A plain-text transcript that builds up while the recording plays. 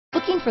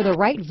Looking for the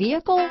right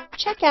vehicle?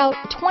 Check out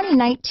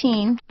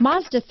 2019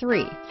 Mazda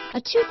 3. A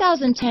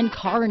 2010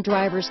 Car and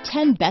Driver's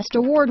 10 Best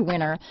Award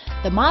winner,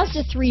 the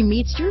Mazda 3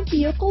 meets your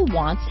vehicle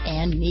wants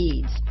and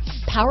needs.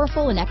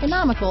 Powerful and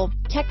economical,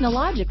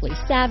 technologically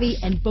savvy,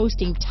 and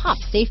boasting top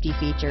safety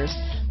features,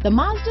 the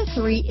Mazda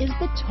 3 is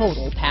the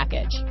total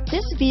package.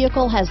 This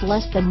vehicle has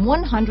less than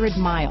 100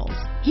 miles.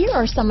 Here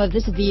are some of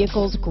this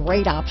vehicle's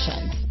great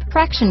options: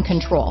 traction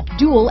control,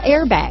 dual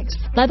airbags,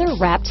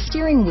 leather-wrapped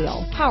steering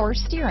wheel, power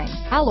steering,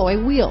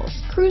 alloy wheels,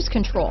 cruise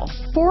control,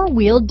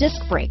 four-wheel disc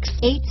brakes,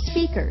 8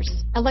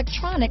 speakers,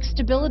 electronic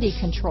stability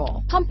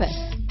control, compass,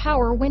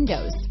 power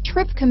windows,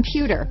 trip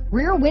computer,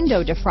 rear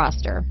window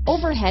defroster,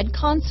 overhead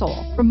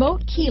console,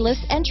 remote keyless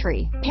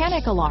entry,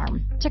 panic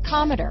alarm,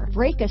 tachometer,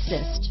 brake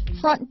assist,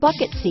 front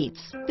bucket seats.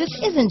 This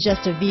isn't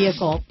just a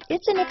vehicle,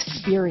 it's an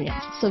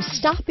experience. So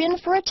stop in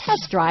for a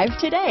test drive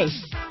today.